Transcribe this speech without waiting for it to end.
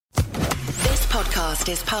podcast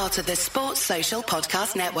is part of the Sports Social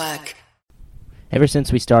Podcast Network. Ever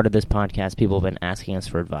since we started this podcast, people have been asking us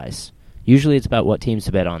for advice. Usually it's about what teams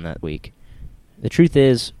to bet on that week. The truth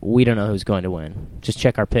is, we don't know who's going to win. Just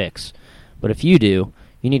check our picks. But if you do,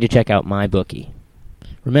 you need to check out MyBookie.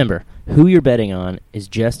 Remember, who you're betting on is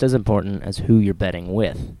just as important as who you're betting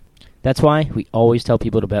with. That's why we always tell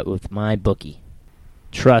people to bet with MyBookie.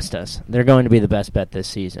 Trust us, they're going to be the best bet this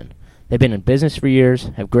season. They've been in business for years,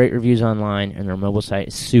 have great reviews online, and their mobile site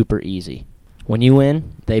is super easy. When you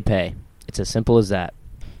win, they pay. It's as simple as that.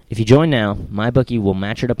 If you join now, MyBookie will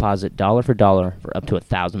match your deposit dollar for dollar for up to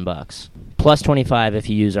 $1,000. Plus 25 if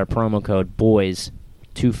you use our promo code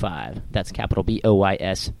BOYS25. That's capital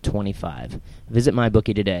BOYS 25. Visit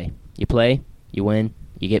MyBookie today. You play, you win,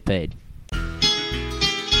 you get paid.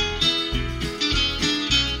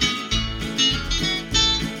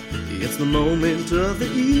 It's the moment of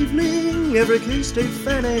the evening every K-State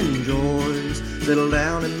fan enjoys. Settle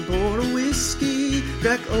down and pour a whiskey,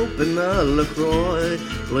 crack open a LaCroix.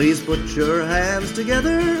 Please put your hands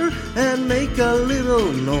together and make a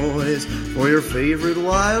little noise for your favorite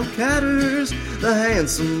Wildcatters, the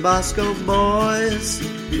handsome Bosco boys.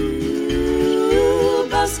 Ooh,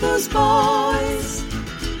 Bosco's boys.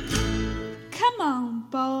 Come on,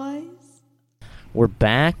 boys. We're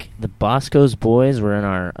back. The Bosco's boys. We're in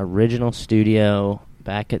our original studio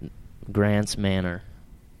back at Grants Manor.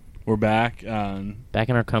 We're back. Back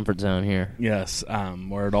in our comfort zone here. Yes,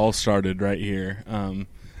 where it all started right here. And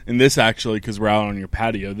this actually, because we're out on your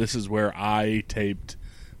patio, this is where I taped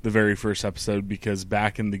the very first episode because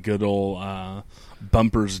back in the good old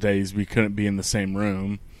bumpers days, we couldn't be in the same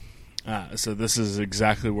room. So this is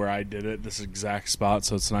exactly where I did it, this exact spot,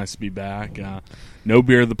 so it's nice to be back. No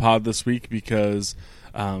beer of the pod this week because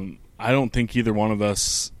I don't think either one of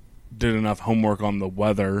us did enough homework on the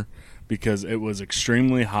weather because it was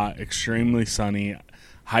extremely hot, extremely sunny.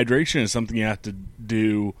 Hydration is something you have to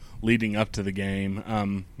do leading up to the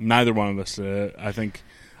game. Neither one of us did it. I think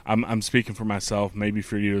I'm speaking for myself, maybe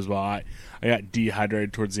for you as well. I got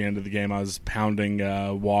dehydrated towards the end of the game. I was pounding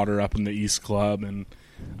water up in the East Club, and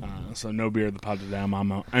so no beer at the pod today,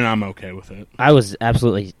 I'm okay with it. I was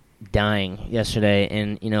absolutely dying yesterday,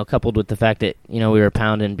 and coupled with the fact that we were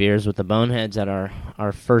pounding beers with the Boneheads at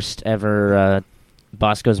our first ever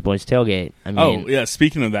Bosco's Boys tailgate. I mean, oh yeah,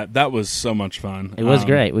 speaking of that was so much fun. It was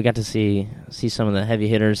great. We got to see some of the heavy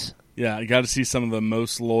hitters. Yeah, I got to see some of the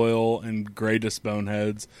most loyal and greatest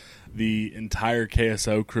Boneheads. The entire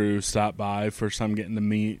KSO crew stopped by. First time getting to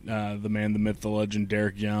meet the man, the myth, the legend,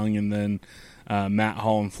 Derek Young, and then Matt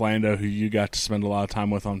Hall and Flando, who you got to spend a lot of time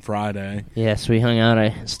with on Friday. Yes, we hung out.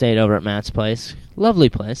 I stayed over at Matt's place. Lovely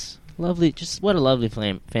place. Lovely. Just what a lovely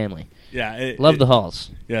family. Yeah. Love the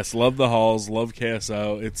Halls. Yes, love the Halls. Love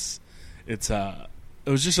KSO. It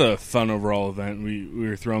was just a fun overall event. We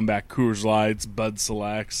were throwing back Coors Lights, Bud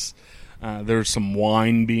Selects. There was some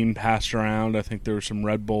wine being passed around. I think there were some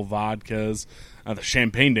Red Bull vodkas. The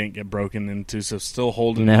champagne didn't get broken into, so still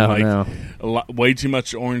holding way too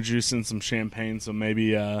much orange juice and some champagne. So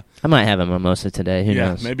maybe I might have a mimosa today. Who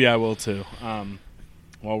knows? Maybe I will too.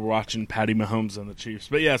 While we're watching Patty Mahomes and the Chiefs,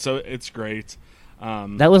 but yeah, so it's great.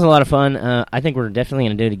 That was a lot of fun. I think we're definitely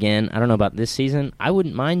going to do it again. I don't know about this season. I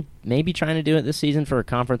wouldn't mind maybe trying to do it this season for a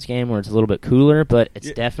conference game where it's a little bit cooler, but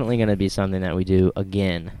it's definitely going to be something that we do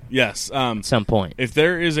again. Yes. At some point. If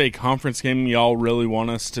there is a conference game y'all really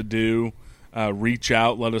want us to do, reach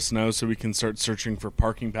out, let us know so we can start searching for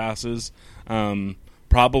parking passes.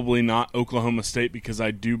 Probably not Oklahoma State because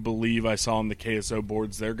I do believe I saw on the KSO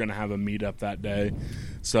boards they're going to have a meetup that day.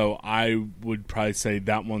 So I would probably say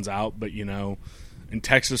that one's out, but in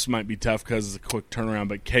Texas might be tough because it's a quick turnaround,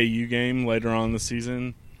 but KU game later on in the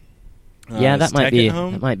season. That might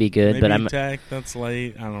be good. Maybe but I'm Tech, that's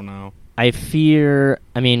late. I don't know. I fear.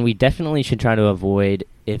 I mean, we definitely should try to avoid,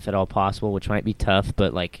 if at all possible, which might be tough.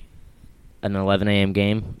 But like an 11 a.m.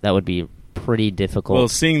 game, that would be pretty difficult. Well,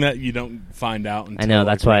 seeing that you don't find out until I know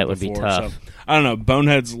that's why it would before, be tough. So, I don't know.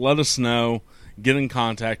 Boneheads, let us know. Get in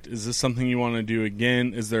contact. Is this something you want to do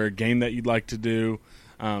again? Is there a game that you'd like to do?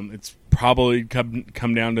 It's probably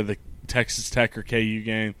come down to the Texas Tech or KU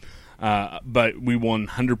game, but we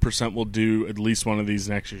 100% will do at least one of these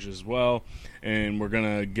next year as well, and we're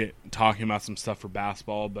going to get talking about some stuff for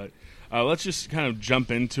basketball, but let's just kind of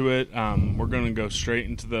jump into it. We're going to go straight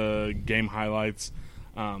into the game highlights.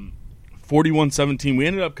 41-17, we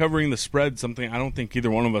ended up covering the spread, something I don't think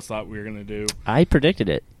either one of us thought we were going to do. I predicted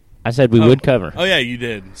it. I said we would cover. Oh, yeah, you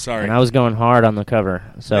did. Sorry. And I was going hard on the cover,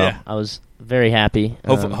 so yeah. I was very happy.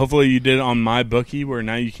 Hopefully you did it on my bookie, where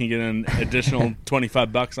now you can get an additional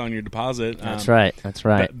 $25 on your deposit. That's right. That's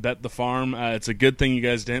right. Bet the farm. It's a good thing you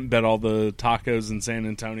guys didn't bet all the tacos in San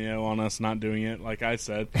Antonio on us not doing it. Like I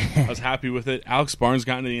said, I was happy with it. Alex Barnes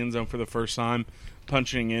got into the end zone for the first time,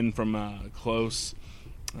 punching in from close.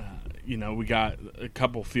 We got a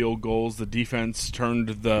couple field goals. The defense turned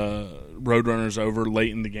the Roadrunners over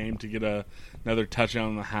late in the game to get another touchdown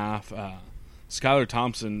in the half. Skylar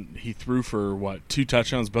Thompson, he threw for, 2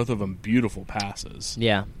 touchdowns, both of them beautiful passes.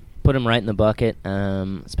 Yeah, put him right in the bucket,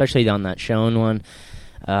 especially on that Schoen one.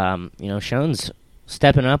 Schoen's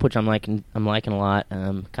stepping up, which I'm liking a lot,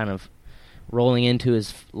 kind of rolling into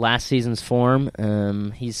his last season's form.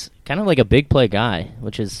 He's kind of like a big play guy,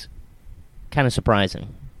 which is kind of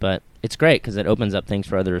surprising. But it's great because it opens up things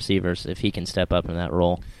for other receivers if he can step up in that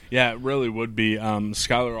role. Yeah, it really would be.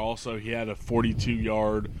 Skylar also, he had a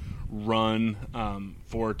 42-yard run not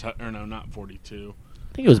 42.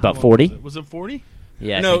 I think it was about 40. Was it 40?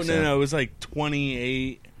 Yeah, No, so. it was like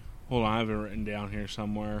 28. Hold on, I have it written down here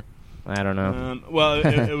somewhere. I don't know.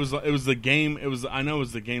 It was the game. I know it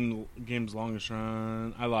was the game's longest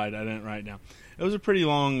run. I lied. I didn't write it down. It was a pretty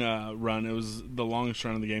long run. It was the longest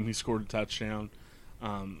run of the game. He scored a touchdown.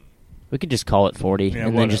 We could just call it 40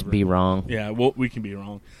 and then just be wrong. Yeah, well, we can be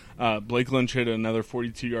wrong. Blake Lynch hit another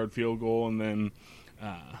 42-yard field goal, and then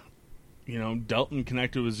Delton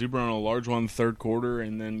connected with Zuber on a large one in the third quarter,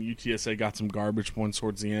 and then UTSA got some garbage points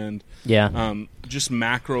towards the end. Yeah. Just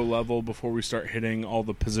macro level before we start hitting all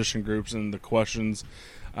the position groups and the questions,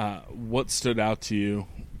 what stood out to you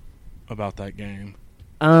about that game?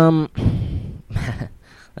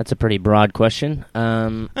 That's a pretty broad question.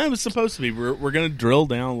 It was supposed to be. We're going to drill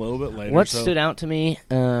down a little bit later. What stood out to me?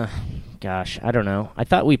 I don't know. I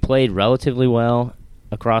thought we played relatively well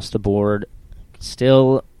across the board.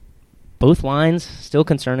 Still, both lines still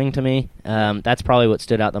concerning to me. That's probably what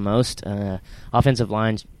stood out the most. Offensive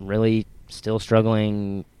lines really still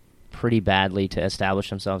struggling pretty badly to establish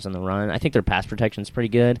themselves in the run. I think their pass protection is pretty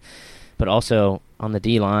good, but also on the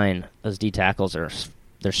D line, those D tackles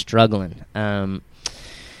they're struggling.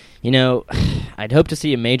 I'd hope to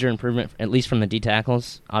see a major improvement, at least from the D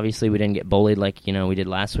tackles. Obviously, we didn't get bullied like we did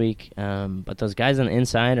last week. But those guys on the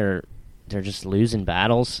inside they're just losing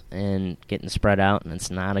battles and getting spread out, and it's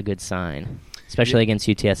not a good sign, especially against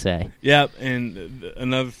UTSA. Yeah, and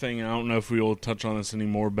another thing, I don't know if we will touch on this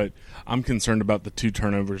anymore, but I'm concerned about the 2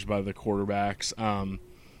 turnovers by the quarterbacks.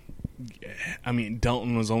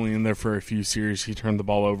 Delton was only in there for a few series. He turned the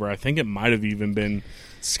ball over. I think it might have even been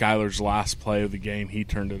Skylar's last play of the game. He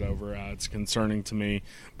turned it over. It's concerning to me.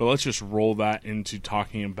 But let's just roll that into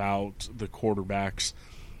talking about the quarterbacks.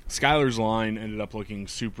 Skylar's line ended up looking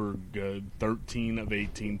super good. 13 of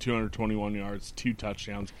 18, 221 yards, 2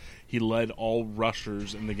 touchdowns. He led all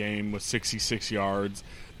rushers in the game with 66 yards.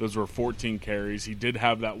 Those were 14 carries. He did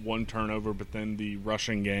have that 1 turnover, but then the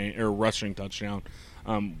rushing touchdown.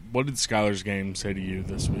 What did Skylar's game say to you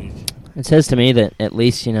this week? It says to me that at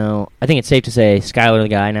least, I think it's safe to say Skylar the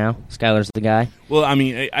guy now. Skylar's the guy. Well,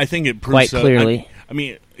 I think it proves quite clearly.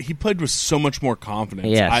 He played with so much more confidence.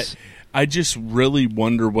 Yes. I just really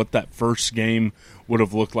wonder what that first game would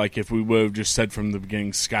have looked like if we would have just said from the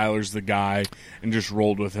beginning, Skylar's the guy, and just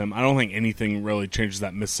rolled with him. I don't think anything really changes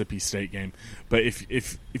that Mississippi State game. But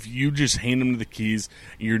if you just hand him the keys,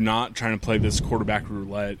 you're not trying to play this quarterback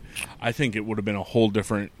roulette, I think it would have been a whole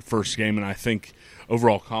different first game, and I think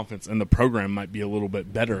overall confidence in the program might be a little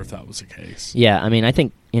bit better if that was the case. Yeah, I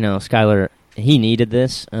think, Skylar, he needed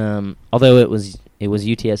this. Although it was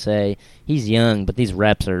UTSA, he's young, but these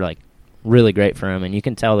reps are, really great for him, and you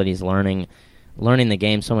can tell that he's learning the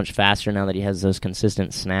game so much faster now that he has those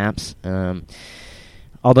consistent snaps.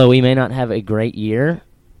 Although we may not have a great year,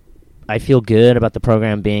 I feel good about the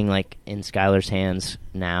program being in Skylar's hands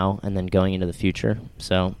now and then going into the future.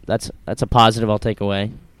 So that's a positive I'll take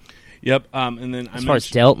away. Yep. And then as far as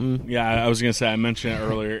Delton, yeah, I was going to say, I mentioned it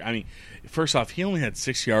earlier. First off, he only had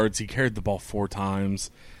 6 yards. He carried the ball 4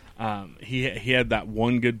 times. He had that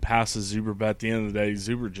one good pass to Zuber, but at the end of the day,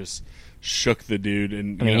 Zuber just shook the dude,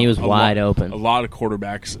 and he was wide open. A lot of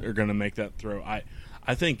quarterbacks are going to make that throw. I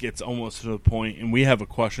think it's almost to the point, and we have a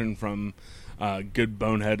question from good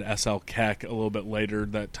bonehead SL Keck a little bit later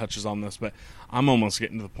that touches on this, but I'm almost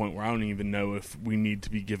getting to the point where I don't even know if we need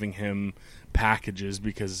to be giving him packages,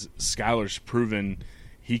 because Skylar's proven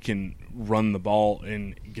he can run the ball,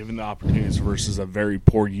 and given the opportunities versus a very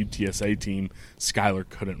poor UTSA team, Skylar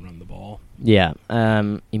couldn't run the ball. Yeah.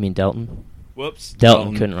 You mean Delton? Whoops.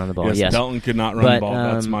 Delton couldn't run the ball. Yes, Yes. Delton could not run the ball.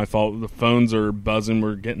 That's my fault. The phones are buzzing.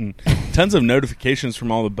 We're getting tons of notifications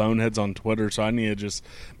from all the boneheads on Twitter, so I need to just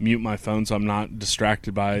mute my phone so I'm not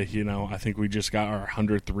distracted by, I think we just got our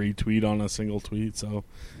 100th retweet on a single tweet, so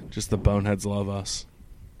just the boneheads love us.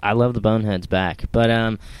 I love the boneheads back.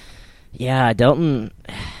 But, yeah, Delton,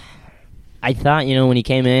 I thought, when he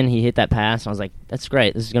came in, he hit that pass, and I was like, that's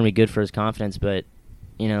great. This is going to be good for his confidence, but,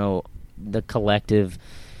 the collective –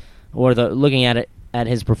 or looking at it at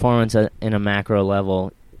his performance in a macro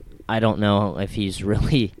level, I don't know if he's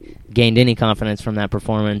really gained any confidence from that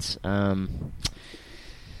performance.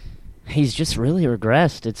 He's just really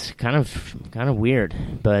regressed. It's kind of weird,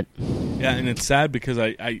 but yeah, and it's sad because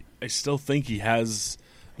I still think he has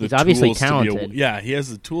the he's obviously tools talented. he has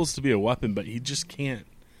the tools to be a weapon, but he just can't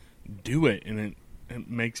do it, and it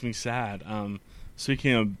makes me sad.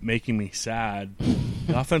 Speaking of making me sad,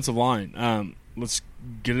 the offensive line. Let's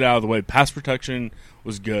get it out of the way. Pass protection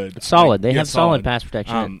was good. It's solid. They have solid pass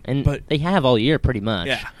protection, but they have all year pretty much.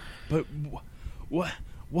 Yeah, but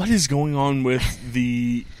what is going on with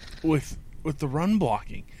the run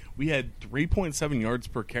blocking? We had 3.7 yards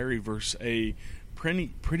per carry versus a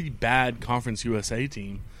pretty bad Conference USA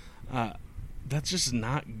team. That's just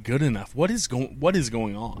not good enough. What is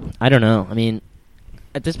going on? I don't know. I mean,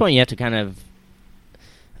 at this point, you have to kind of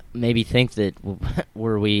maybe think that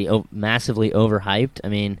were we massively overhyped. I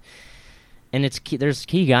mean, and there's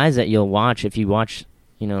key guys that you'll watch if you watch,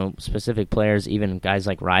 specific players, even guys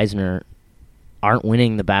like Reisner aren't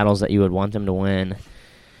winning the battles that you would want them to win.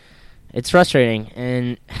 It's frustrating,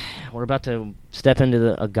 and we're about to step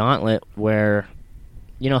into a gauntlet where,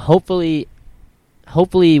 hopefully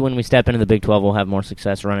when we step into the Big 12, we'll have more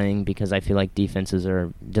success running because I feel like defenses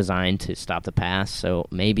are designed to stop the pass. So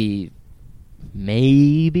maybe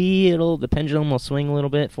the pendulum will swing a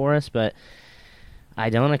little bit for us, but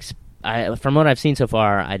from what I've seen so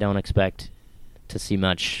far, I don't expect to see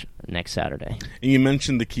much next Saturday. And you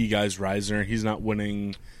mentioned the key guys, Reisner. He's not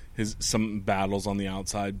winning some battles on the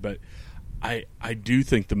outside, but I do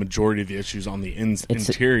think the majority of the issues on the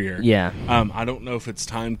interior. Yeah. I don't know if it's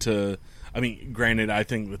time to. I mean, granted, I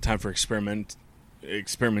think the time for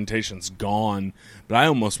experimentation's gone, but I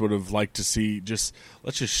almost would have liked to see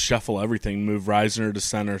let's just shuffle everything, move Reisner to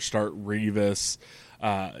center, start Revis,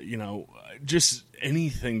 just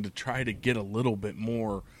anything to try to get a little bit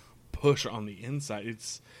more push on the inside.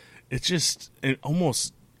 It's just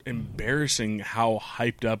almost embarrassing how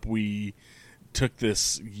hyped up we took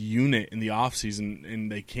this unit in the offseason, and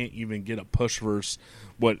they can't even get a push versus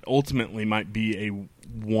what ultimately might be a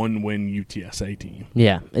one-win UTSA team.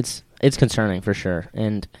 Yeah, it's concerning for sure,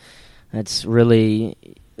 and it's really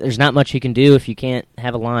there's not much you can do if you can't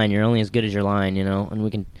have a line. You're only as good as your line, And we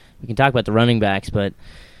can talk about the running backs, but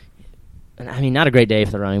I mean, not a great day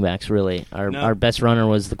for the running backs. Really, our best runner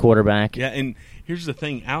was the quarterback. Yeah, and here's the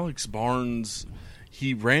thing: Alex Barnes,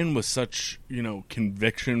 he ran with such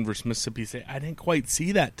conviction versus Mississippi State. I didn't quite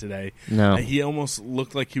see that today. No, he almost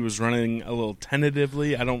looked like he was running a little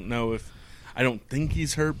tentatively. I don't think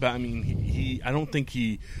he's hurt, but I mean, I don't think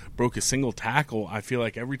he broke a single tackle. I feel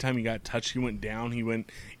like every time he got touched, he went down. He went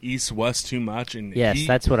east-west too much. And yes,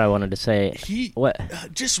 that's what I wanted to say.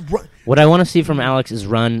 Just run. What I want to see from Alex is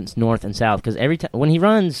run north and south, because every time when he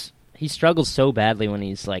runs, he struggles so badly when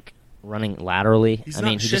he's like running laterally. He's I not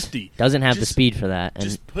mean, he shifty. just doesn't have the speed for that. And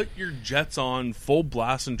just put your jets on full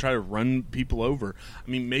blast and try to run people over.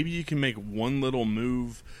 I mean, maybe you can make one little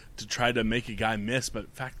move to try to make a guy miss, but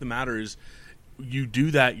the fact of the matter is, you do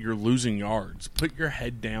that, you're losing yards. Put your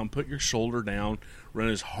head down, put your shoulder down, run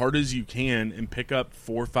as hard as you can, and pick up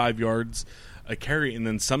 4 or 5 yards a carry. And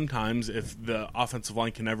then sometimes, if the offensive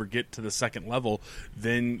line can never get to the second level,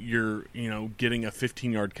 then you're getting a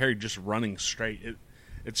 15-yard carry just running straight.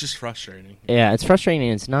 It's just frustrating. Yeah, it's frustrating.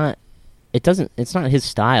 It's not his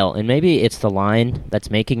style, and maybe it's the line that's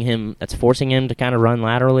forcing him to kind of run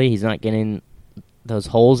laterally. He's not getting those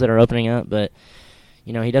holes that are opening up, but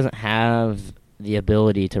he doesn't have the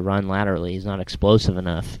ability to run laterally. He's not explosive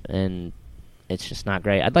enough, and it's just not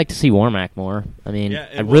great. I'd like to see Warmack more. I mean,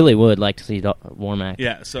 I really would like to see Warmack.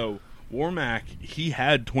 Yeah, so Warmack, he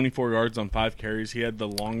had 24 yards on 5 carries. He had the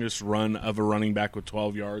longest run of a running back with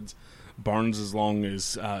 12 yards. Barnes as long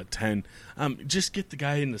as 10. Just get the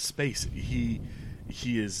guy into space. He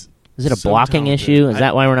is. Is it a blocking issue? Is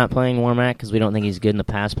that why we're not playing Warmack? Because we don't think he's good in the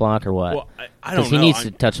pass block, or what? Well, I don't know. Because he needs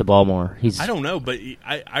to touch the ball more. I don't know, but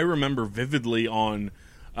I remember vividly on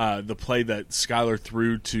the play that Skylar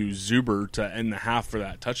threw to Zuber to end the half for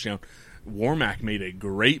that touchdown. Warmack made a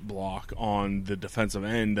great block on the defensive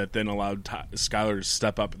end that then allowed Skylar to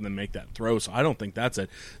step up and then make that throw. So I don't think that's it.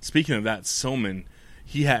 Speaking of that, Silman,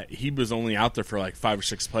 he was only out there for like 5 or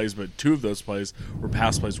 6 plays, but 2 of those plays were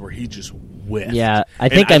pass plays where he just whiffed. Yeah, I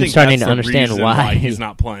think I'm starting to understand why he's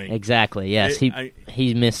not playing. Exactly. Yes,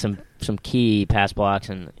 he missed some key pass blocks,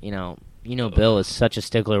 and Bill is such a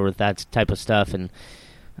stickler with that type of stuff. And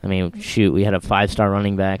I mean, shoot, we had a 5-star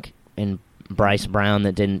running back in Bryce Brown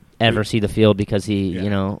that didn't ever see the field because he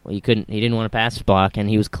didn't want to pass block, and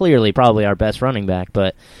he was clearly probably our best running back.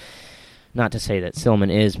 But not to say that Silman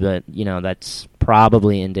is, but that's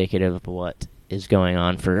probably indicative of what is going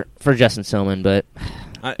on for Justin Silman. But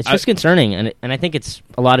it's just concerning, and I think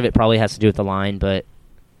a lot of it probably has to do with the line. But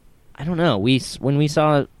I don't know. When we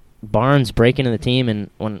saw Barnes break into the team, and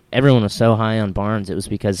when everyone was so high on Barnes, it was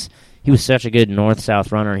because he was such a good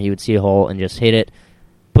north-south runner. He would see a hole and just hit it,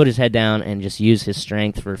 put his head down, and just use his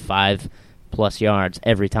strength for 5+ yards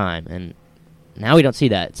every time. And now we don't see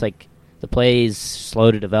that. It's like the play's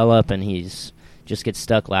slow to develop, and he's just gets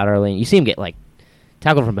stuck laterally. You see him get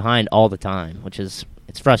tackled from behind all the time, it's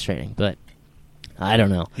frustrating. But I don't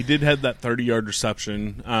know. He did have that 30-yard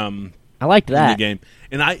reception. I liked that in the game,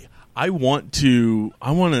 and I want to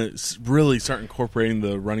really start incorporating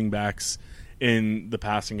the running backs in the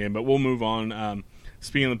passing game. But we'll move on.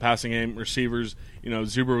 Speaking of the passing game, receivers,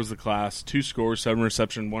 Zuber was the class. 2 scores, 7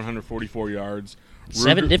 reception, 144 yards.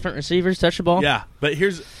 7 different receivers touch the ball? Yeah, but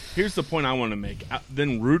here's the point I want to make.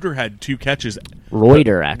 Then Reuter had 2 catches.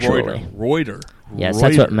 Reuter, actually. Reuter. Yes,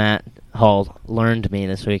 that's what Matt Hall learned me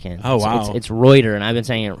this weekend. Oh, wow. It's Reuter, and I've been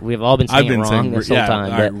saying it. We've all been saying it wrong this whole time.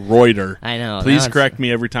 But Reuter. I know. Please correct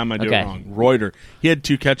me every time I do it wrong. Reuter. He had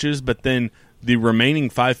 2 catches, but then the remaining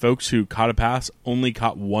 5 folks who caught a pass only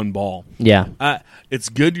caught 1 ball. Yeah. It's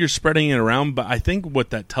good you're spreading it around, but I think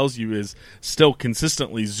what that tells you is still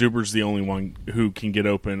consistently Zuber's the only one who can get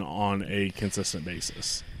open on a consistent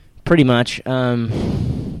basis. Pretty much.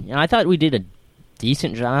 I thought we did a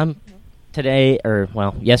decent job today,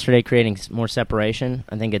 yesterday, creating more separation.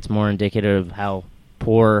 I think it's more indicative of how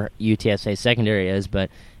poor UTSA secondary is,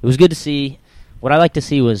 but it was good to see. What I like to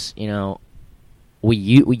see was, we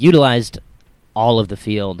utilized all of the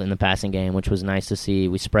field in the passing game, which was nice to see.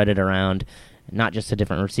 We spread it around, not just to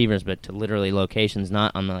different receivers, but to literally locations,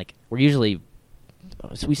 not on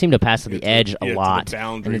we seem to pass to the edge a lot. To the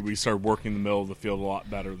boundary, we started working the middle of the field a lot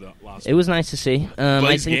better last It was nice to see.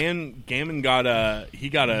 Gammon got a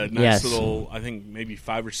nice little, I think maybe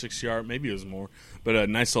 5 or 6 yard, maybe it was more, but a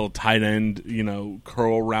nice little tight end,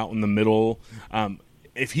 curl route in the middle.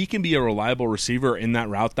 If he can be a reliable receiver in that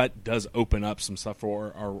route, that does open up some stuff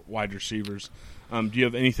for our wide receivers. Do you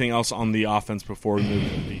have anything else on the offense before we move to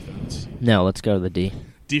the defense? No, let's go to the D.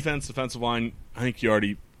 Defense, defensive line, I think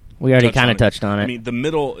we already kind of touched on it. I mean, the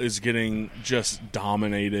middle is getting just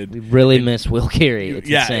dominated. We really miss Will Geary. It's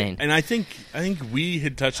insane. And I think we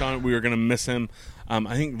had touched on it. We were going to miss him.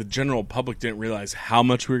 I think the general public didn't realize how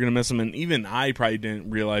much we were going to miss him, and even I probably didn't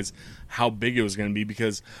realize how big it was going to be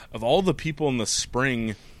because of all the people in the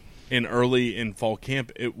spring and early in fall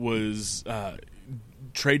camp. It was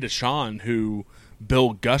Trey Deshawn who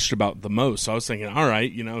Bill gushed about the most. So I was thinking, all right,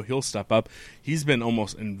 he'll step up. He's been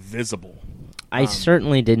almost invisible. I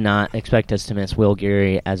certainly did not expect us to miss Will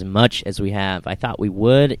Geary as much as we have. I thought we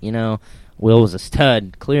would. Will was a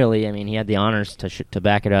stud, clearly. I mean, he had the honors to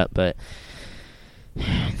back it up, but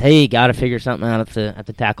they got to figure something out at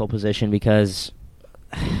the tackle position because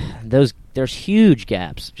there's huge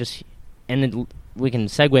gaps. We can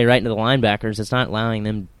segue right into the linebackers. It's not allowing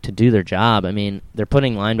them to do their job. I mean, they're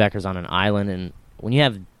putting linebackers on an island, and when you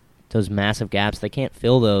have those massive gaps, they can't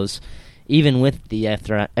fill those, even with the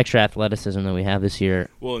extra athleticism that we have this year.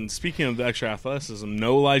 Well, and speaking of the extra athleticism,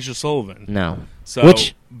 no Elijah Sullivan. No. So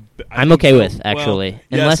which I'm okay with, actually.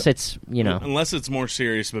 Well, unless it's, Unless it's more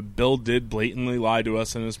serious, but Bill did blatantly lie to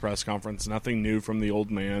us in his press conference. Nothing new from the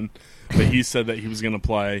old man. But he said that he was going to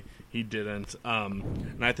play. He didn't.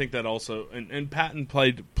 And I think that also – and Patton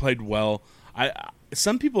played well.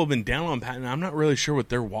 Some people have been down on Patton. I'm not really sure what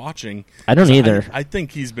they're watching. I don't either. I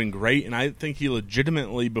think he's been great, and I think he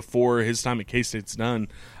legitimately, before his time at K-State's done,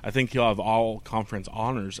 I think he'll have all conference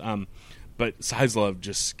honors. But Sizlove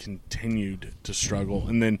just continued to struggle.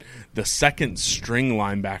 And then the second-string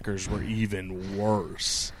linebackers were even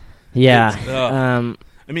worse. Yeah.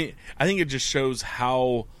 I mean, I think it just shows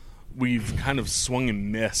how we've kind of swung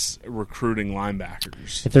and missed recruiting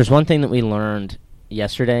linebackers. If there's one thing that we learned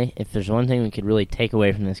yesterday, if there's one thing we could really take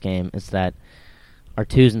away from this game, it's that our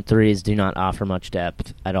 2s and 3s do not offer much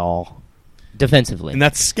depth at all defensively. And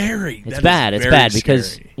that's scary. It's bad. It's bad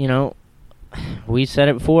because, scary. We said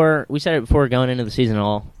it before going into the season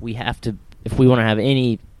all. We have to, if we want to have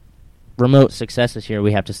any remote success this year,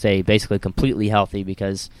 we have to stay basically completely healthy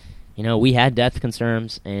because, we had depth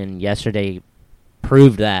concerns, and yesterday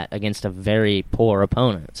proved that against a very poor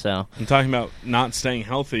opponent. So I'm talking about not staying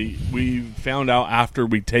healthy. We found out after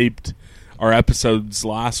we taped our episodes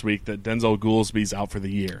last week that Denzel Goolsby's out for the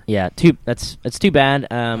year. Yeah, that's too bad.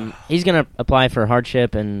 He's going to apply for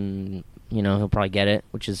hardship, and he'll probably get it,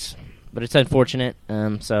 but it's unfortunate.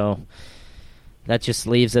 So that just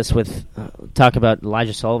leaves us with talk about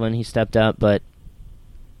Elijah Sullivan. He stepped up, but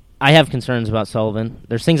I have concerns about Sullivan.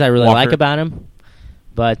 There's things I really like about him.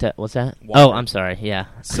 But what's that? Walker. Oh, I'm sorry. Yeah,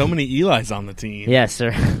 so many Eli's on the team. Yes,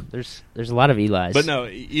 sir. There's a lot of Eli's. But no,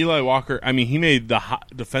 Eli Walker. I mean, he made the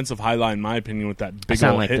defensive highlight, in my opinion, with that big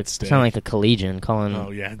old hit stick. Sound like the collegian calling.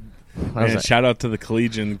 Oh yeah. Man, shout out to the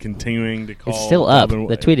collegian continuing to call. It's still up.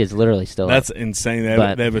 The tweet is literally still That's up. That's insane.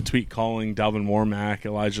 They have a tweet calling Dalvin Warmack,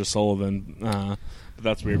 Elijah Sullivan.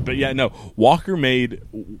 That's weird. But yeah, no. Walker made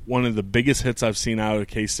one of the biggest hits I've seen out of a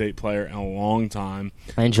K-State player in a long time.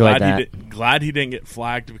 I enjoyed that. Glad he didn't get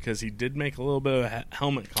flagged because he did make a little bit of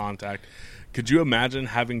helmet contact. Could you imagine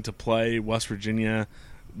having to play West Virginia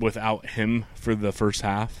without him for the first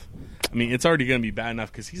half? I mean, it's already going to be bad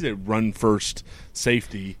enough because he's a run-first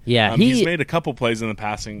safety. Yeah, he's made a couple plays in the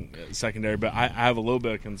passing secondary, but I have a little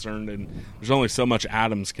bit of concern, and there's only so much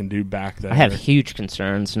Adams can do back there. I have huge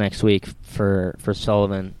concerns next week for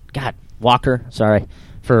Sullivan. God, Walker. Sorry.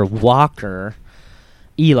 For Walker.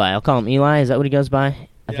 Eli. I'll call him Eli. Is that what he goes by?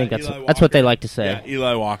 I think that's what they like to say. Yeah,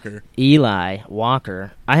 Eli Walker. Eli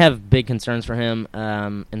Walker. I have big concerns for him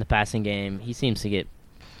in the passing game. He seems to get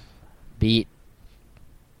beat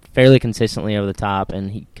fairly consistently over the top,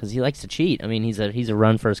 and because he likes to cheat. I mean, he's a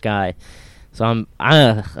run first guy, so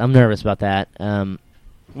I'm nervous about that.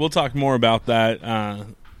 We'll talk more about that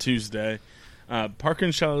Tuesday. Parker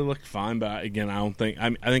and Shelley looked fine, but again, I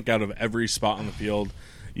think out of every spot on the field,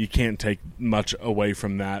 you can't take much away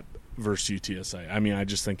from that versus UTSA. I mean, I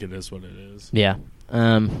just think it is what it is. Yeah.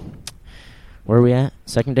 Where are we at?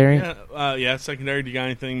 Secondary? Yeah, secondary. Do you got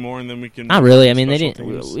anything more, and then we can? Not really. I mean, we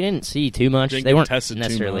didn't see too much. They weren't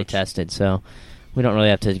necessarily tested, so we don't really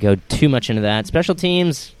have to go too much into that. Special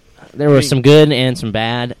teams, there were some good and some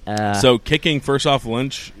bad. So kicking, first off,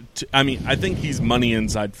 Lynch. I think he's money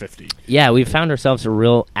inside 50. Yeah, we've found ourselves a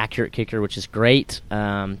real accurate kicker, which is great.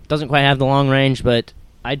 Doesn't quite have the long range, but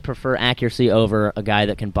I'd prefer accuracy over a guy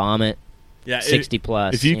that can bomb it. Yeah, 60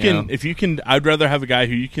 plus. If you can, I'd rather have a guy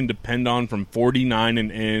who you can depend on from 49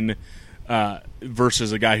 and in,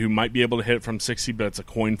 versus a guy who might be able to hit it from 60, but it's a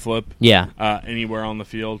coin flip. Yeah, anywhere on the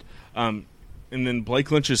field. And then Blake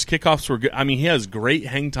Lynch's kickoffs were good. I mean, he has great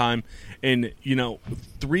hang time, and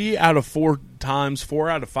 4 out of 5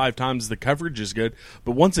 times the coverage is good.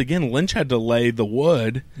 But once again, Lynch had to lay the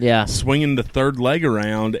wood, swinging the third leg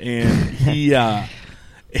around, and he.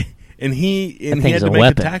 And he had to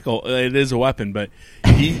make a tackle. It is a weapon, but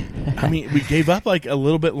we gave up like a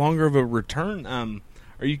little bit longer of a return.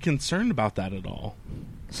 Are you concerned about that at all?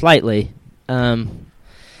 Slightly. Yeah,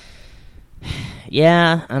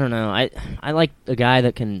 I don't know. I like a guy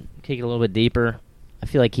that can kick it a little bit deeper. I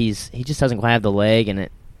feel like he just doesn't quite have the leg, and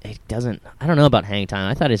it doesn't. I don't know about hang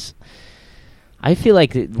time. I feel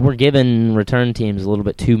like we're giving return teams a little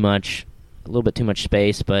bit too much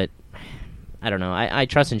space, but. I don't know. I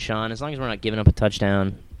trust in Sean as long as we're not giving up a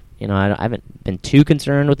touchdown. I haven't been too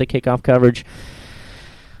concerned with the kickoff coverage.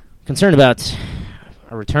 Concerned about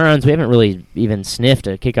our returns. We haven't really even sniffed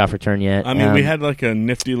a kickoff return yet. I mean, we had like a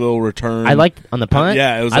nifty little return. I liked on the punt.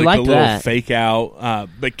 Yeah, it was like a little fake out.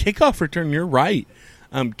 But kickoff return, you're right.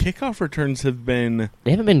 Kickoff returns they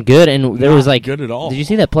haven't been good, and there was like good at all. Did you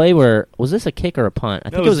see that play where was this a kick or a punt? I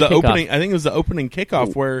think it was the opening. I think it was the opening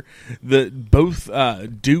kickoff where both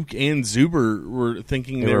Duke and Zuber were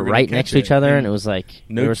thinking they were right next to each other, and it was like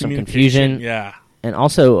there was some confusion. Yeah, and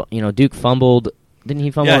also Duke fumbled. Didn't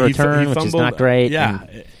he fumble a return, which is not great? Yeah,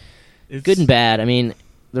 it's good and bad. I mean,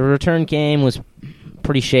 the return game was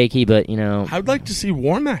pretty shaky, but I'd like to see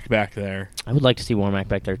Warmack back there. I would like to see Warmack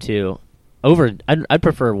back there too. I'd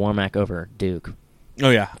prefer Warmack over Duke. Oh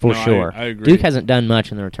yeah, for sure. I agree. Duke hasn't done much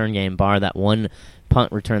in the return game, bar that one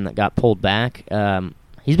punt return that got pulled back.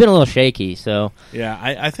 He's been a little shaky. So yeah,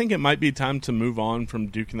 I think it might be time to move on from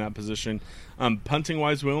Duke in that position. Punting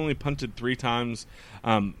wise, we only punted 3 times.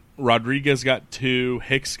 Rodriguez got 2.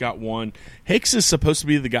 Hicks got 1. Hicks is supposed to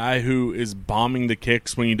be the guy who is bombing the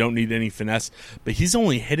kicks when you don't need any finesse, but he's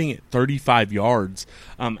only hitting it 35 yards.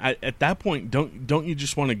 At that point, don't you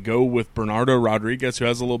just want to go with Bernardo Rodriguez, who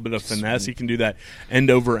has a little bit of finesse? He can do that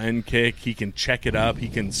end-over-end kick. He can check it up. He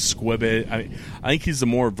can squib it. I think he's a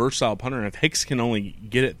more versatile punter, and if Hicks can only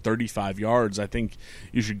get it 35 yards, I think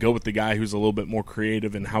you should go with the guy who's a little bit more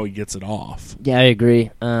creative in how he gets it off. Yeah, I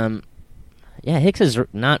agree. Yeah, Hicks has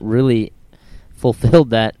not really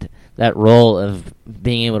fulfilled that that role of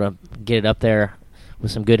being able to get it up there with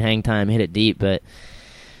some good hang time, hit it deep, but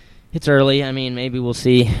it's early. I mean, maybe we'll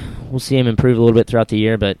see him improve a little bit throughout the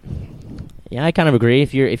year, but yeah, I kind of agree.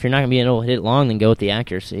 If you're not going to be able to hit it long, then go with the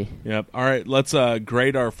accuracy. Yep. All right, let's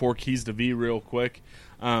grade our 4 keys to V real quick.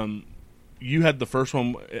 You had the first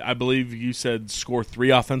one. I believe you said score 3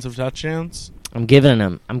 offensive touchdowns. I'm giving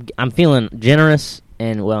them. I'm feeling generous,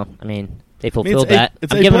 and well, I mean, they fulfilled that.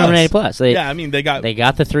 It's I'm giving them an A+. They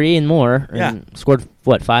got the 3 and more, and scored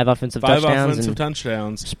 5 offensive touchdowns. 5 offensive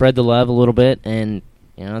touchdowns. Spread the love a little bit, and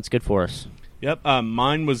that's good for us. Yep.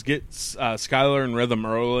 Mine was get Skylar in rhythm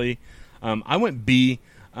early. I went B.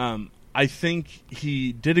 I think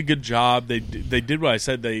he did a good job. They did what I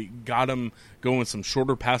said. They got him going with some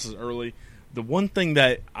shorter passes early. The one thing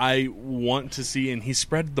that I want to see, and he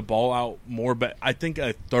spread the ball out more, but I think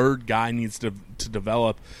a third guy needs to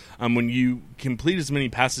develop. When you complete as many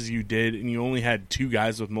passes as you did, and you only had 2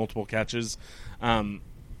 guys with multiple catches,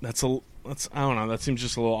 that's I don't know. That seems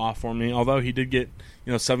just a little off for me. Although he did get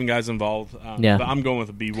 7 guys involved. Yeah. But I'm going with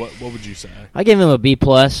a B. What would you say? I gave him a B+.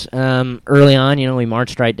 Early on, we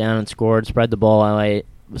marched right down and scored, spread the ball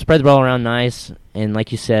around nice, and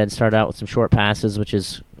like you said, started out with some short passes, which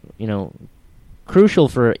is crucial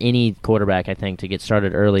for any quarterback, I think, to get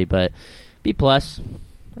started early. But B+.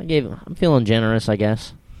 I'm feeling generous, I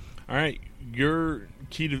guess. All right, your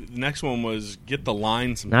key to the next one was get the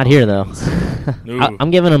line. Not here though.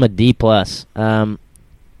 I'm giving him a D+.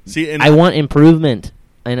 See, I want improvement,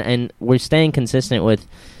 and we're staying consistent with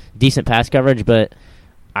decent pass coverage, but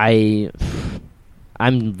I'm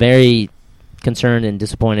very concerned and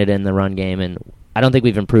disappointed in the run game, and I don't think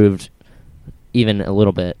we've improved even a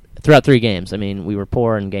little bit throughout 3 games. I mean, we were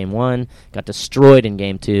poor in game 1, got destroyed in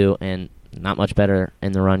game 2, and not much better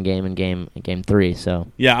in the run game in game 3. So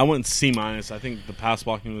yeah, I went C-. I think the pass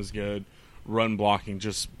blocking was good. Run blocking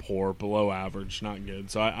just poor, below average, not good.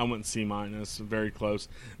 So I went C-, very close.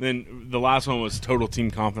 Then the last one was total team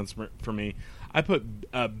confidence for me. I put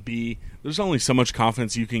B. There's only so much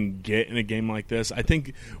confidence you can get in a game like this. I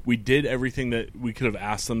think we did everything that we could have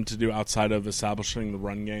asked them to do outside of establishing the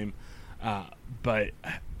run game. But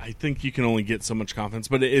I think you can only get so much confidence.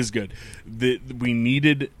 But it is good. We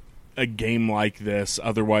needed a game like this.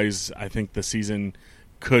 Otherwise, I think the season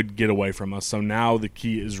could get away from us. So now the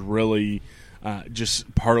key is really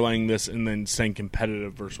just parlaying this and then staying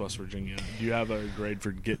competitive versus West Virginia. Do you have a grade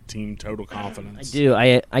for get team total confidence? I do.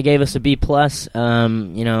 I gave us a B+.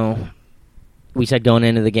 We said going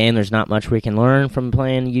into the game there's not much we can learn from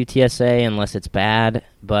playing UTSA unless it's bad.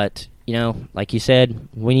 But, like you said,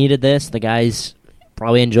 we needed this. The guys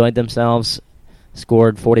probably enjoyed themselves,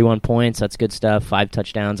 scored 41 points. That's good stuff. 5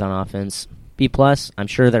 touchdowns on offense. B+. I'm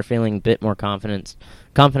sure they're feeling a bit more confident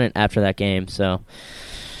after that game. So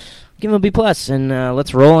give them a B+. And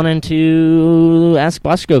let's roll on into Ask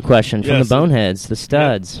Bosco question from the Boneheads, the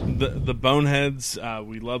studs. Yeah, the Boneheads,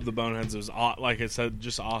 we love the Boneheads. It was, like I said,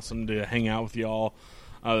 just awesome to hang out with y'all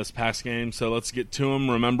this past game. So let's get to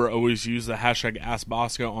them. Remember, always use the hashtag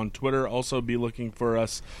AskBosco on Twitter. Also be looking for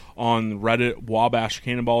us on Reddit, Wabash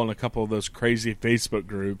Cannonball, and a couple of those crazy Facebook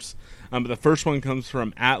groups. But the first one comes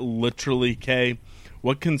from @LiterallyK.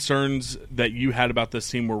 What concerns that you had about this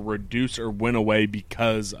team were reduced or went away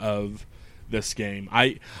because of this game?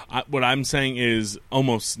 What I'm saying is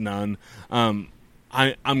almost none.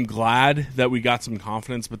 I'm glad that we got some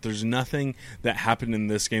confidence, but there's nothing that happened in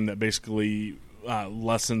this game that basically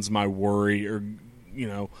lessens my worry or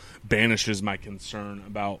banishes my concern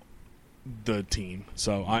about the team.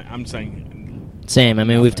 So I'm saying same. I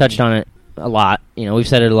mean, we've touched on it a lot. We've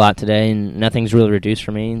said it a lot today, and nothing's really reduced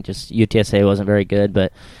for me. Just UTSA wasn't very good,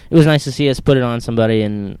 but it was nice to see us put it on somebody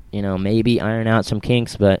and maybe iron out some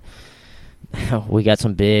kinks. But we got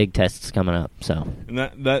some big tests coming up. So and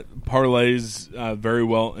that parlays very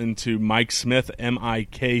well into Mike Smith,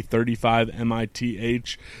 MIK35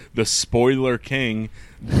 MITH, the Spoiler King.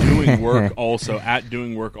 Doing work also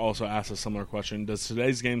asked a similar question. Does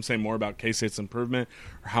today's game say more about K-State's improvement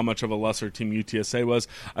or how much of a lesser team UTSA was?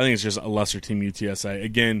 I think it's just a lesser team UTSA.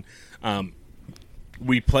 Again,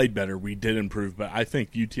 we played better. We did improve, but I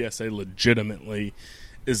think UTSA legitimately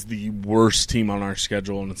is the worst team on our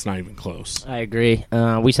schedule, and it's not even close. I agree.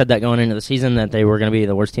 We said that going into the season that they were going to be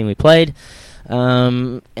the worst team we played,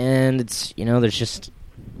 and it's there's just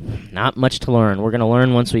not much to learn. We're going to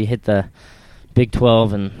learn once we hit the Big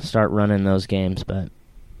 12 and start running those games, but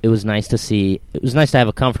it was nice to see. It was nice to have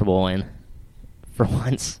a comfortable win for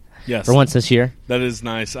once. Yes, for once this year. That is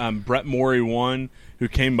nice. Brett Morey won, who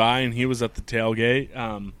came by, and he was at the tailgate.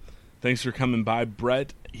 Thanks for coming by,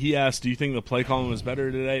 Brett. He asked, do you think the play calling was better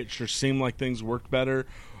today? It sure seemed like things worked better.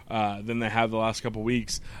 than they have the last couple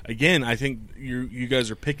weeks. Again, I think you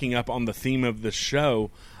guys are picking up on the theme of the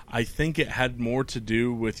show. I think it had more to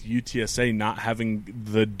do with UTSA not having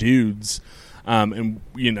the dudes, and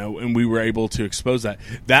we were able to expose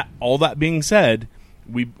that. All that being said,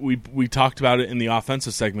 we talked about it in the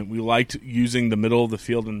offensive segment. We liked using the middle of the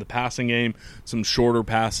field in the passing game, some shorter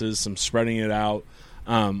passes, some spreading it out,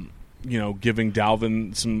 giving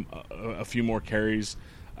Dalvin a few more carries.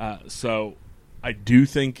 So I do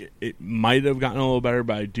think it might have gotten a little better,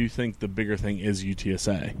 but I do think the bigger thing is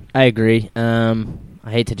UTSA. I agree. I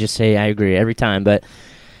hate to just say I agree every time, but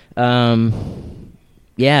I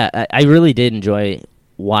really did enjoy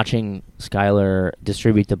watching Skylar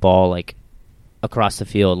distribute the ball across the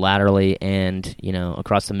field laterally and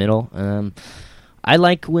across the middle. I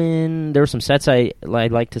like when there were some sets I'd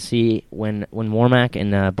like to see when Warmack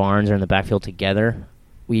and Barnes are in the backfield together.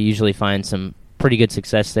 We usually find some pretty good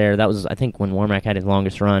success there. That was, I think, when Warmack had his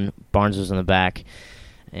longest run. Barnes was in the back,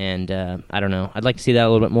 and I don't know. I'd like to see that a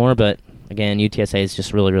little bit more, but again, UTSA is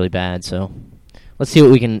just really, really bad. So let's see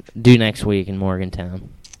what we can do next week in Morgantown.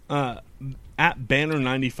 At Banner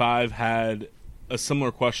 95 had a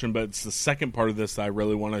similar question, but it's the second part of this that I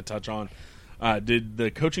really want to touch on. Did the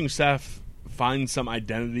coaching staff find some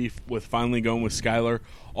identity with finally going with Skylar?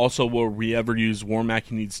 Also, will we ever use Warmack?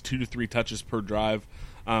 He needs 2 to 3 touches per drive.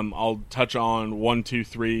 I'll touch on 1, 2,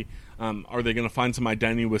 3. Are they going to find some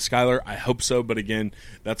identity with Skylar? I hope so, but again,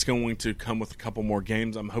 that's going to come with a couple more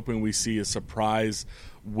games. I'm hoping we see a surprise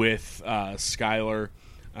with Skylar.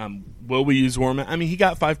 Will we use Warmack? I mean, he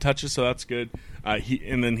got 5 touches, so that's good.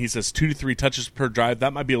 And then he says 2 to 3 touches per drive.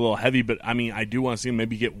 That might be a little heavy, but I mean, I do want to see him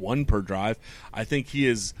maybe get 1 per drive. I think he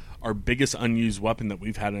is our biggest unused weapon that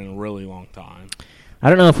we've had in a really long time. I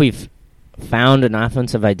don't know if we've found an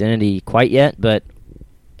offensive identity quite yet, but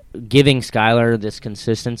giving Skylar this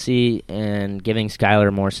consistency and giving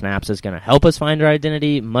Skylar more snaps is going to help us find our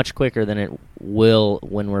identity much quicker than it will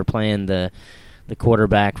when we're playing the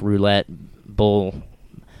quarterback roulette bull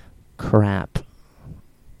crap.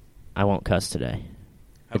 I won't cuss today.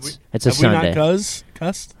 It's a Sunday. We not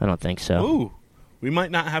cussed? I don't think so. Ooh, we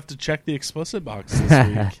might not have to check the explicit box this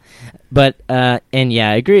week. But and yeah,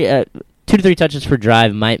 I agree. 2 to 3 touches per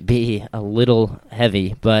drive might be a little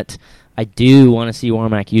heavy, but I do want to see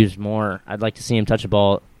Warmack used more. I'd like to see him touch the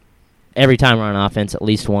ball every time we're on offense at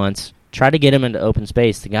least once. Try to get him into open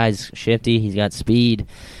space. The guy's shifty. He's got speed.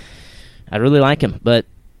 I really like him, but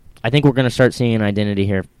I think we're going to start seeing an identity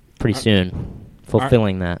here pretty soon,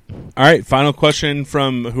 fulfilling that. All right, final question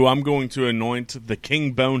from who I'm going to anoint the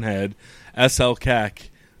King Bonehead, SL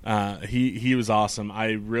Keck. He was awesome.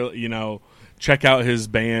 I really, check out his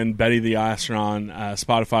band, Betty the Asher, on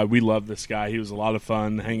Spotify. We love this guy. He was a lot of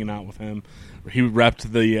fun hanging out with him. He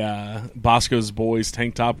repped the Bosco's Boys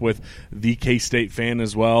tank top with the K-State fan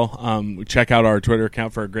as well. Check out our Twitter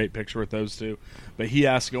account for a great picture with those two. But he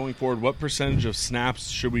asked, going forward, what percentage of snaps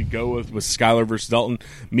should we go with Skylar versus Dalton?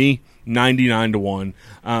 Me, 99-1.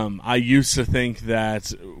 I used to think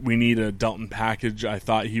that we need a Dalton package. I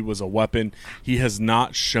thought he was a weapon. He has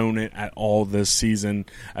not shown it at all this season.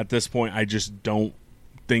 At this point, I just don't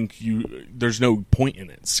think there's no point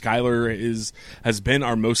in it. Skylar has been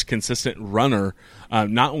our most consistent runner,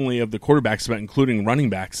 not only of the quarterbacks, but including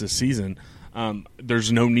running backs this season.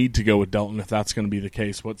 There's no need to go with Dalton if that's going to be the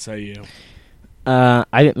case. What say you?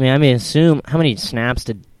 I mean, assume how many snaps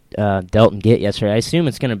did Dalton get yesterday? I assume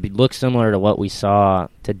it's going to look similar to what we saw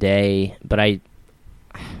today, but I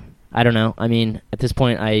don't know. I mean, at this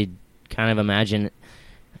point, I kind of imagine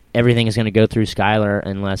everything is going to go through Skylar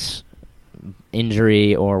unless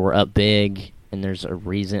injury or we're up big and there's a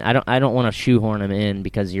reason. I don't want to shoehorn him in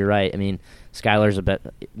because you're right. I mean, Skylar's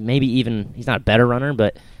maybe even he's not a better runner,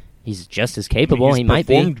 but he's just as capable. He might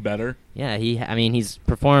be. He's performed better. Yeah, he's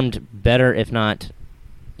performed better, if not,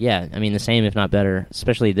 the same, if not better,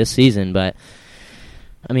 especially this season. But,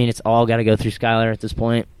 I mean, it's all got to go through Skylar at this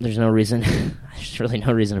point. There's no reason. There's really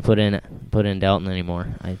no reason to put in Dalton anymore.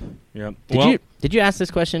 Yep. Did you ask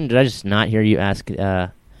this question? Did I just not hear you ask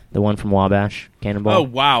the one from Wabash Cannonball? Oh,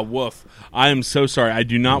 wow, woof. I am so sorry. I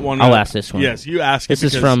do not want to... I'll ask this one. Yes, you ask it. This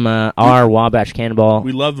is from our Wabash Cannonball.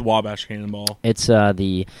 We love the Wabash Cannonball. It's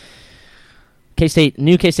the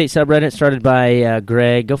new K-State subreddit started by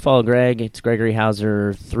Greg. Go follow Greg. It's Gregory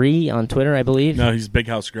Hauser 3 on Twitter, I believe. No, he's Big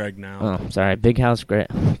House Greg now. Oh, sorry. Big House Greg.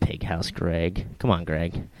 Come on,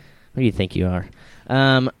 Greg. Who do you think you are?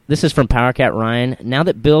 This is from PowerCat Ryan. Now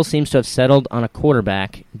that Bill seems to have settled on a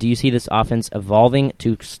quarterback, do you see this offense evolving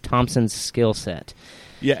to Thompson's skill set?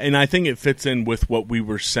 Yeah, and I think it fits in with what we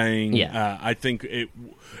were saying. Yeah. I think the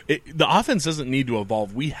offense doesn't need to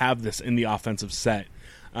evolve. We have this in the offensive set.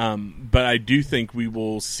 But I do think we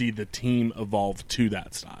will see the team evolve to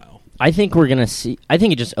that style. I think we're going to see – I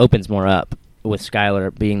think it just opens more up with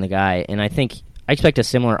Skylar being the guy. And I expect a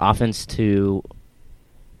similar offense to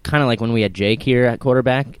kind of like when we had Jake here at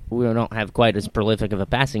quarterback. We don't have quite as prolific of a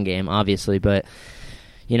passing game, obviously. But,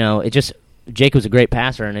 Jake was a great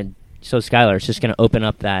passer, and so Skylar. It's just going to open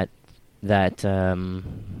up that part of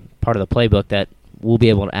the playbook that we'll be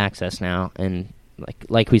able to access now. And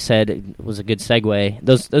like we said, it was a good segue.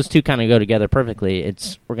 Those two kind of go together perfectly.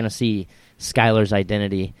 We're going to see Skylar's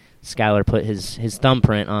identity. Skylar put his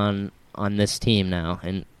thumbprint on this team now,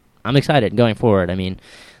 and I'm excited going forward. I mean,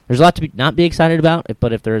 there's a lot to not be excited about,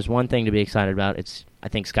 but if there's one thing to be excited about, I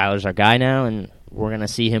think Skylar's our guy now, and we're going to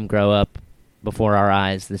see him grow up before our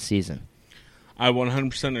eyes this season. I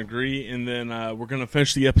 100% agree, and then we're going to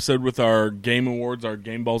finish the episode with our game awards, our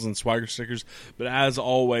game balls and swagger stickers. But as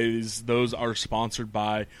always, those are sponsored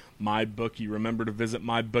by MyBookie. Remember to visit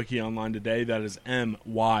MyBookie online today. That is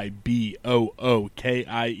MyBookie.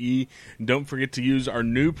 And don't forget to use our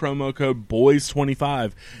new promo code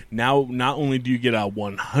BOYS25. Now, not only do you get a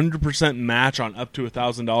 100% match on up to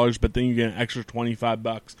 $1,000, but then you get an extra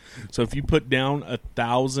 $25. So if you put down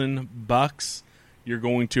 $1,000, you're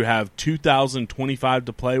going to have $2,025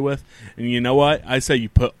 to play with. And you know what? I say you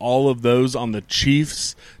put all of those on the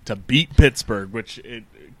Chiefs to beat Pittsburgh, which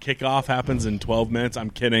kickoff happens in 12 minutes.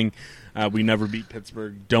 I'm kidding. We never beat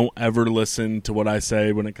Pittsburgh. Don't ever listen to what I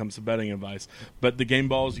say when it comes to betting advice. But the game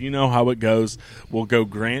balls, you know how it goes. We'll go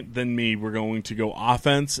Grant, then me. We're going to go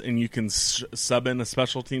offense, and you can sub in a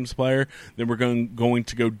special teams player. Then we're going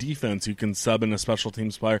to go defense. You can sub in a special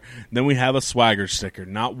teams player. Then we have a swagger sticker.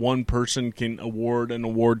 Not one person can award an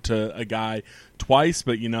award to a guy twice,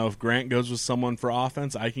 but if Grant goes with someone for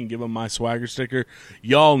offense, I can give him my swagger sticker.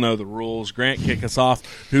 Y'all know the rules. Grant, kick us off.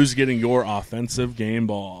 Who's getting your offensive game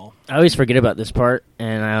ball? I always forget about this part,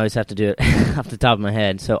 and I always have to do it off the top of my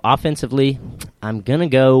head. So offensively, I'm going to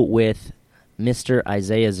go with Mr.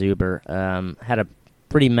 Isaiah Zuber. Had a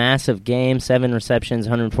pretty massive game, 7 receptions,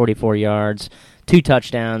 144 yards, 2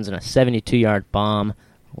 touchdowns, and a 72-yard bomb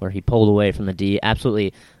where he pulled away from the D.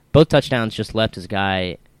 Absolutely, both touchdowns just left his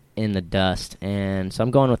guy in the dust. And so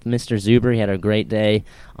I'm going with Mr. Zuber. He had a great day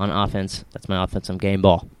on offense. That's my offensive game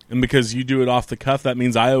ball. And because you do it off the cuff, that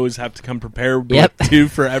means I always have to come prepared with two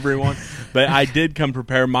for everyone. But I did come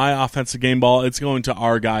prepared. My offensive game ball, it's going to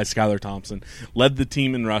our guy, Skylar Thompson. Led the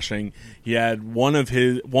team in rushing. He had one of,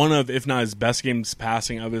 if not his best games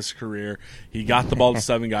passing of his career. He got the ball to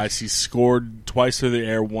 7 guys. He scored twice through the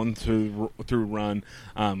air, 1 through run.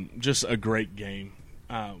 Just a great game.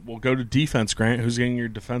 We'll go to defense, Grant. Who's getting your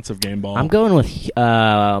defensive game ball? I'm going with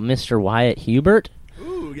Mr. Wyatt Hubert.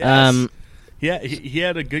 Ooh, yes. Yeah, he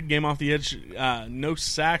had a good game off the edge. No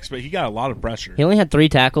sacks, but he got a lot of pressure. He only had 3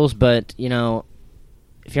 tackles, but, if you're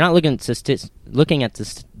not looking at the stats,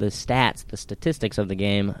 the statistics of the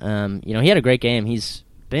game, he had a great game. He's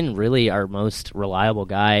been really our most reliable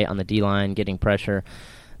guy on the D-line, getting pressure.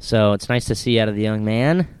 So it's nice to see out of the young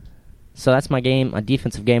man. So that's my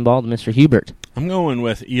defensive game ball to Mr. Hubert. I'm going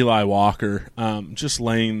with Eli Walker, just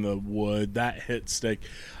laying the wood. That hit stick.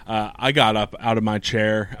 I got up out of my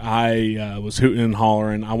chair. I was hooting and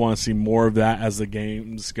hollering. I want to see more of that as the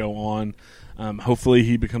games go on. Hopefully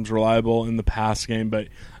he becomes reliable in the pass game. But,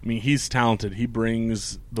 he's talented. He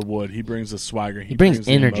brings the wood. He brings the swagger. He brings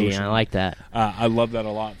energy, and I like that. I love that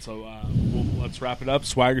a lot. So let's wrap it up.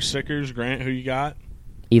 Swagger stickers. Grant, who you got?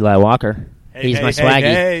 Eli Walker. He's my swaggy.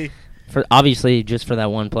 Hey. Obviously, just for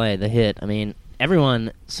that one play, the hit.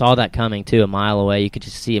 Everyone saw that coming, too, a mile away. You could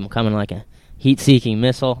just see him coming like a heat-seeking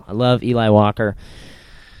missile. I love Eli Walker.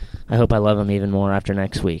 I hope I love him even more after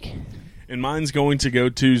next week. And mine's going to go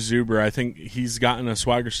to Zuber. I think he's gotten a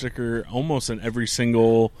swagger sticker almost in every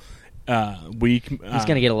single week. He's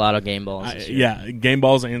going to get a lot of game balls this year. Yeah, game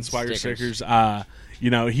balls and swagger stickers. He's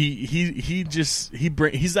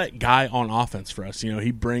that guy on offense for us.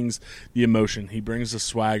 He brings the emotion. He brings the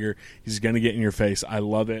swagger. He's going to get in your face. I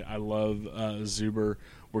love it. I love Zuber.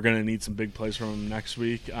 We're going to need some big plays from him next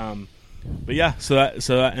week. But yeah, so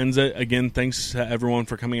that ends it. Again, thanks to everyone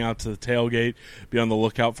for coming out to the tailgate. Be on the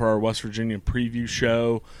lookout for our West Virginia preview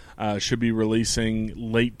show. Should be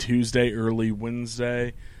releasing late Tuesday, early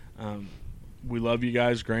Wednesday. We love you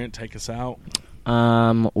guys. Grant, take us out.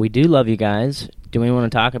 We do love you guys. Do we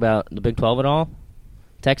want to talk about the Big 12 at all?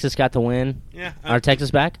 Texas got the win. Yeah, Are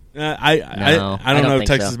Texas back? I don't know if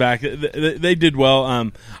Texas is back. They did well.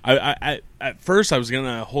 I at first I was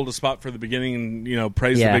gonna hold a spot for the beginning and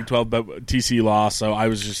praise the Big 12, but TCU lost, so I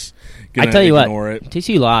was just gonna ignore it.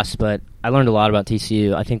 TCU lost, but I learned a lot about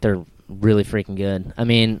TCU. I think they're really freaking good.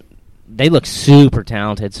 They look super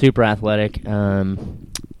talented, super athletic.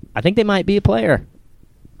 I think they might be a player.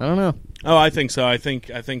 I don't know. Oh, I think so. I think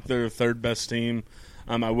they're the third best team.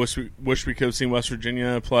 I wish we could have seen West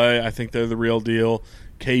Virginia play. I think they're the real deal.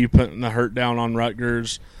 KU putting the hurt down on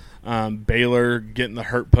Rutgers. Baylor getting the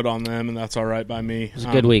hurt put on them, and that's all right by me. It was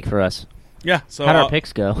a good week for us. Yeah. So how'd our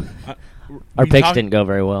picks go? Our picks didn't go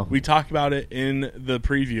very well. We talked about it in the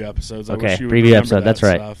preview episodes. Okay, preview episode. That's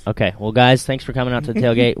right. Stuff. Okay. Well, guys, thanks for coming out to the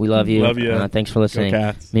tailgate. We love you. Love you. Thanks for listening. Go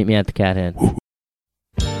Cats. Meet me at the Cat Head.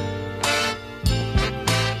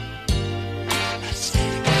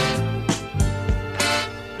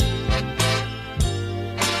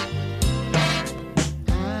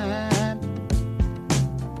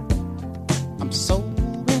 I'm so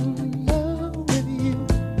in love with you.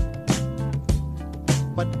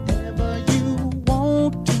 Whatever you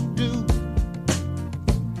want to do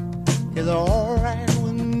is all right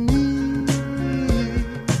with me.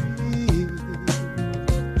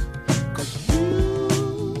 'Cause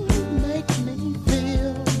you make me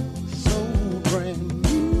feel so brand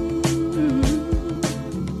new.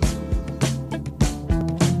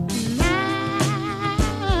 And I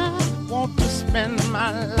want to spend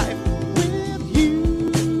my life with you.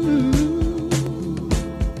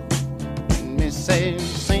 Same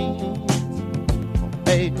scene,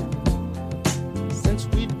 baby, since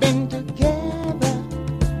we've been together.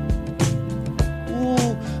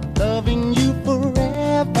 Ooh, loving you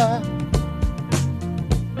forever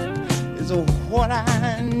is what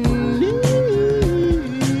I need.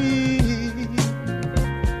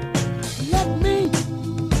 Let me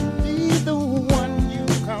be the one you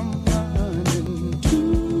come running to.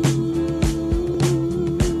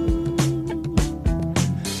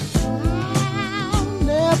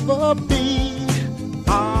 Never be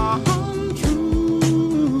untrue.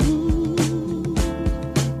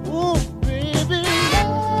 Oh, baby,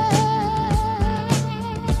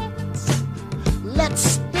 let's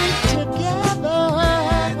stay together.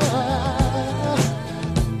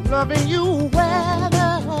 Loving you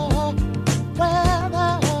weather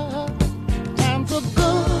times are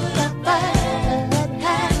good and bad,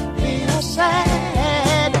 happy or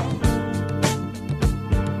sad.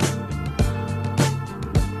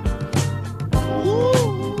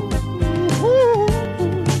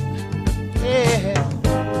 Yeah.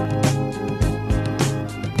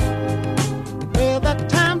 Well, the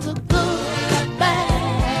times are good,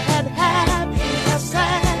 bad, happy, or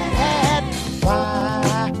sad.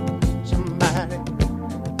 Why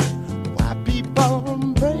people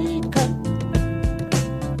break up?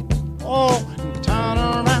 Oh, and turn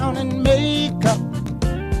around and make up.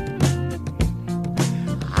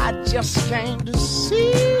 I just came to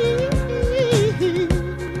see.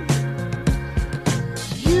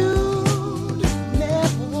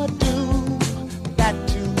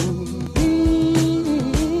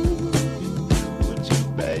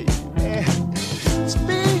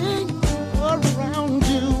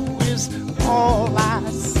 All I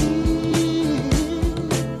see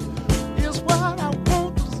is what I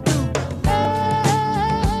want to do.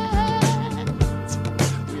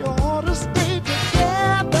 We ought to stay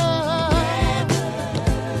together,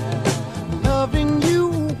 loving you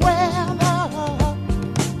weather.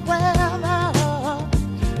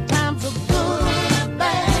 Times are good,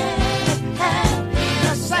 bad, happy,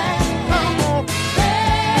 or sad. Come on,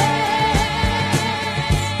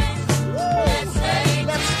 let's stay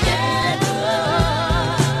together.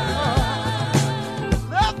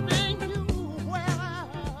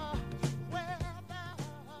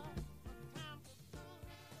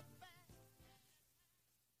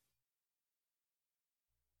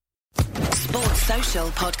 Sports Social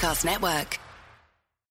Podcast Network.